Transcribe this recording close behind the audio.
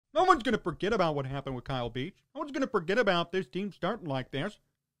No one's going to forget about what happened with Kyle Beach. No one's going to forget about this team starting like this.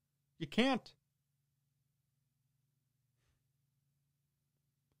 You can't.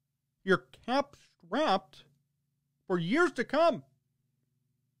 You're cap-strapped for years to come.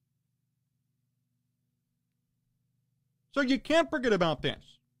 So you can't forget about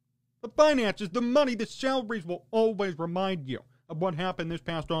this. The finances, the money, the salaries will always remind you of what happened this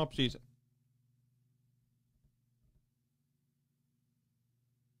past offseason.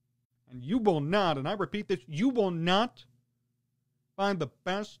 And you will not, and I repeat this, you will not find the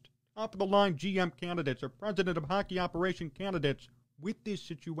best top-of-the-line GM candidates or president of hockey operation candidates with this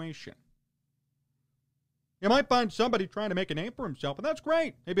situation. You might find somebody trying to make a name for himself, and that's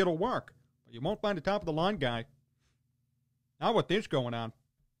great. Maybe it'll work. But you won't find a top-of-the-line guy. Not with this going on.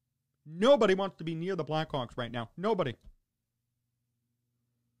 Nobody wants to be near the Blackhawks right now. Nobody.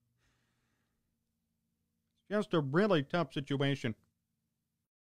 It's just a really tough situation.